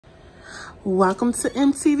Welcome to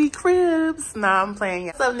MTV Cribs. Nah, I'm playing.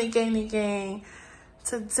 What's up, Nick Gang?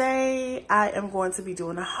 Today, I am going to be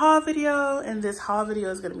doing a haul video, and this haul video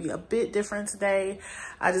is going to be a bit different today.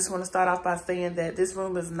 I just want to start off by saying that this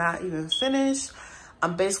room is not even finished.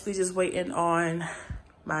 I'm basically just waiting on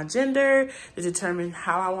my gender to determine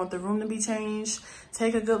how I want the room to be changed.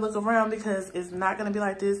 Take a good look around because it's not going to be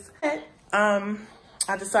like this.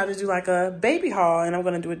 I decided to do like a baby haul, and I'm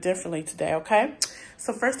going to do it differently today, okay?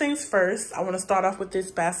 So first things first, I want to start off with this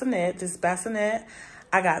bassinet.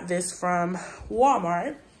 I got this from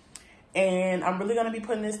Walmart, and I'm really going to be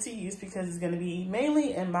putting this to use because it's going to be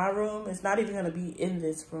mainly in my room. It's not even going to be in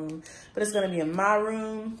this room, but it's going to be in my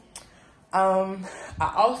room. I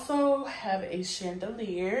also have a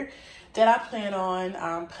chandelier that I plan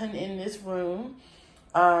on putting in this room.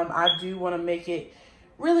 I do want to make it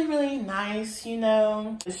really nice, you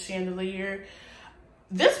know, the chandelier.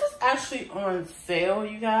 This was actually on sale,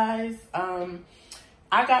 you guys.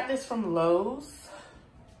 I got this from Lowe's.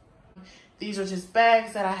 These are just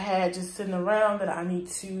bags that I had just sitting around that I need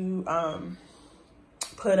to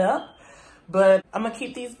put up. But I'm gonna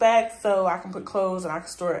keep these bags so I can put clothes and I can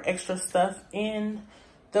store extra stuff in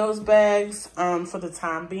those bags for the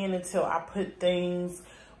time being until I put things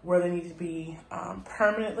where they need to be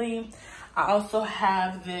permanently. I also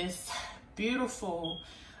have this beautiful,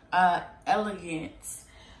 elegant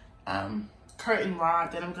curtain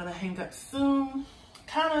rod that I'm gonna hang up soon.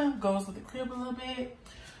 Kind of goes with the crib a little bit.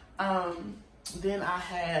 Then I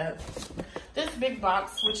have this big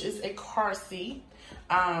box, which is a car seat.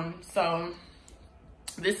 So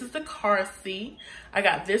this is the car seat. I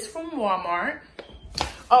got this from Walmart.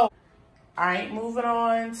 Oh, all right, moving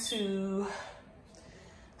on to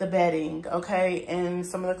the bedding, okay, and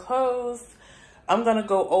some of the clothes. I'm gonna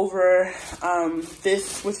go over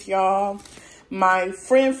this with y'all. My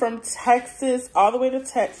friend from Texas, all the way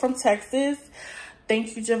to from Texas,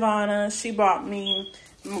 thank you, Giovanna. She bought me,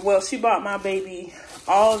 well, she bought my baby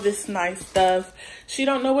all of this nice stuff. She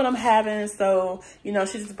don't know what I'm having, so, you know,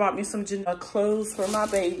 she just bought me some clothes for my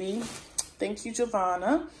baby. Thank you,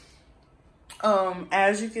 Giovanna.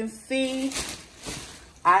 As you can see,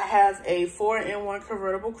 I have a 4-in-1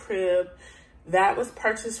 convertible crib that was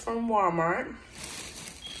purchased from Walmart.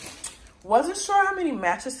 Wasn't sure how many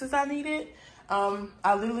mattresses I needed.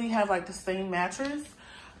 I literally have like the same mattress,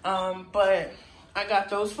 but I got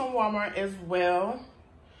those from Walmart as well.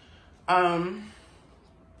 And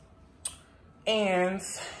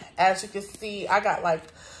as you can see, I got like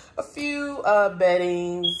a few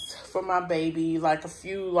beddings for my baby, like a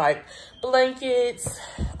few like blankets.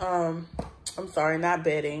 I'm sorry, not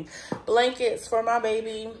bedding, blankets for my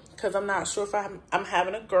baby, because I'm not sure if I'm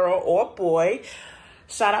having a girl or a boy.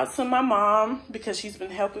 Shout out to my mom because she's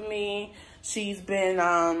been helping me. She's been,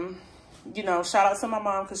 you know, shout out to my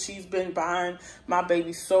mom because she's been buying my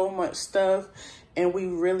baby so much stuff, and we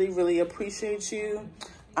really appreciate you.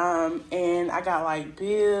 And I got like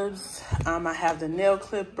bibs. I have the nail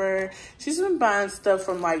clipper. She's been buying stuff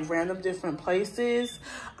from like random different places.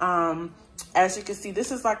 As you can see,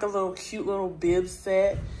 this is like a little cute little bib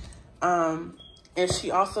set. And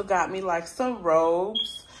she also got me like some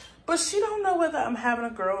robes, but she don't know whether I'm having a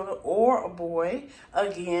girl or a boy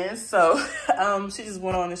again. So she just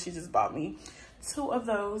went on and she just bought me 2 of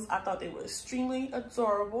those. I thought they were extremely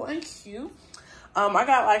adorable and cute. I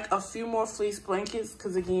got like a few more fleece blankets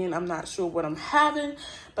because again, I'm not sure what I'm having,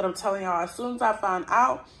 but I'm telling y'all, as soon as I find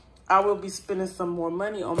out, I will be spending some more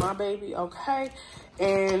money on my baby, okay?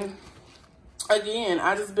 And again,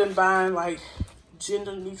 I just been buying like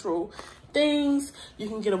gender neutral things. You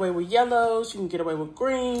can get away with yellows, you can get away with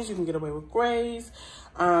greens, you can get away with grays.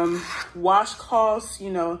 Washcloths,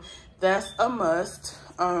 you know, that's a must.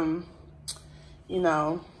 You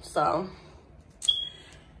know, so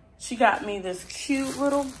she got me this cute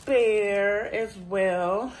little bear as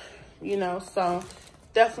well, you know, so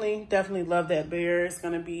definitely love that bear. It's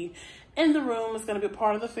gonna be in the room, it's gonna be a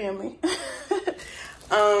part of the family.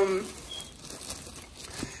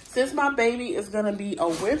 Since my baby is gonna be a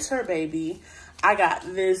winter baby, I got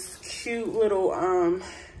this cute little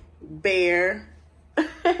bear.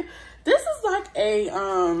 This is like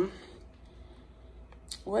a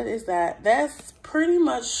what is that? That's pretty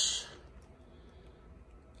much,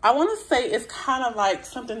 I want to say it's kind of like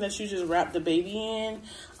something that you just wrap the baby in.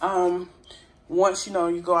 Once, you know,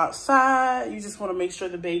 you go outside, you just want to make sure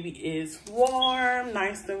the baby is warm,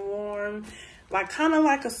 nice and warm, like kind of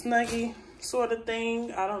like a Snuggie sort of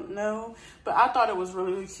thing. I don't know, but I thought it was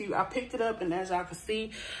really cute. I picked it up, and as y'all can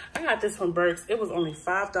see, I got this from Burks. It was only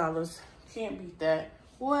 $5. Can't beat that.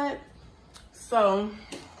 What? So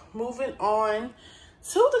moving on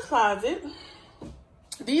to the closet.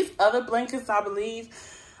 These other blankets, I believe,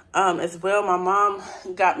 as well, my mom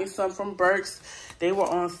got me some from Burks. They were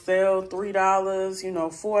on sale, $3, you know,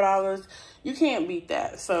 $4. You can't beat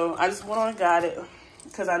that. So I just went on and got it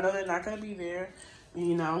because I know they're not going to be there,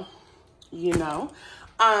 you know.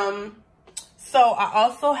 So I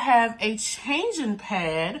also have a changing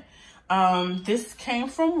pad. This came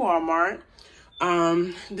from Walmart.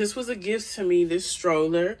 This was a gift to me, this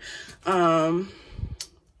stroller. You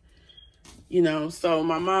know, so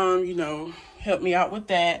my mom, you know, helped me out with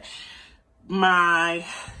that. My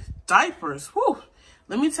diapers, whew,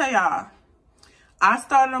 let me tell y'all, I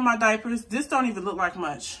started on my diapers. This don't even look like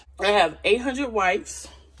much. I have 800 wipes.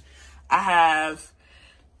 I have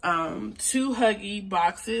 2 Huggy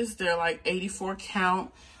boxes. They're like 84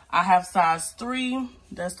 count. I have size 3,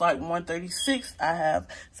 that's like 136. I have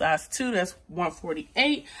size 2, that's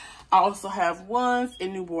 148. I also have ones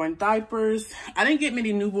in newborn diapers. I didn't get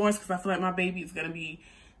many newborns because I feel like my baby is gonna be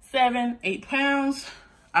 7, 8 pounds.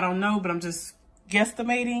 I don't know, but I'm just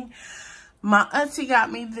guesstimating. My auntie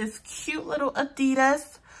got me this cute little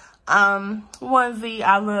Adidas onesie.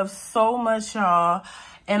 I love so much, y'all.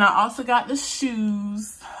 And I also got the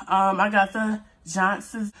shoes. I got the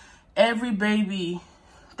Johnsons. Every baby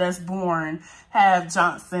that's born have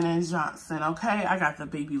Johnson & Johnson, okay? I got the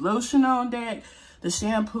baby lotion on deck, the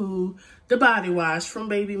shampoo, the body wash from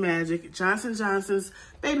Baby Magic, Johnson & Johnson's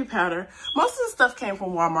baby powder. Most of the stuff came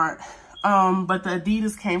from Walmart, but the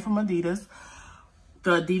Adidas came from Adidas,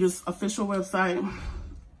 the Adidas official website.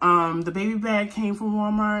 The baby bag came from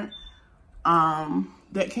Walmart.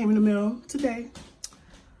 That came in the mail today.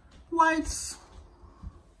 Wipes,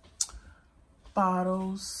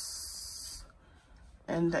 bottles,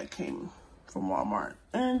 and that came from Walmart.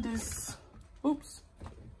 And this, oops,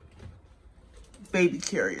 baby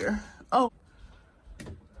carrier. Oh,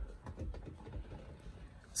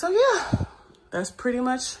 so yeah, that's pretty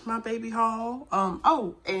much my baby haul.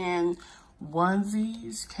 Oh, and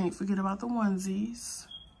onesies, can't forget about the onesies,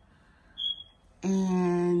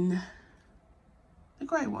 and the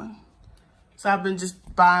gray one. So I've been just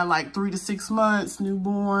buying like 3 to 6 months,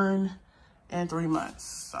 newborn, and 3 months.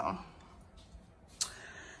 So,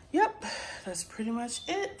 yep, that's pretty much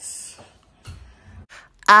it.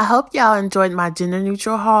 I hope y'all enjoyed my gender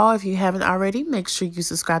neutral haul. If you haven't already, make sure you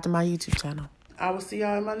subscribe to my YouTube channel. I will see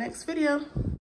y'all in my next video.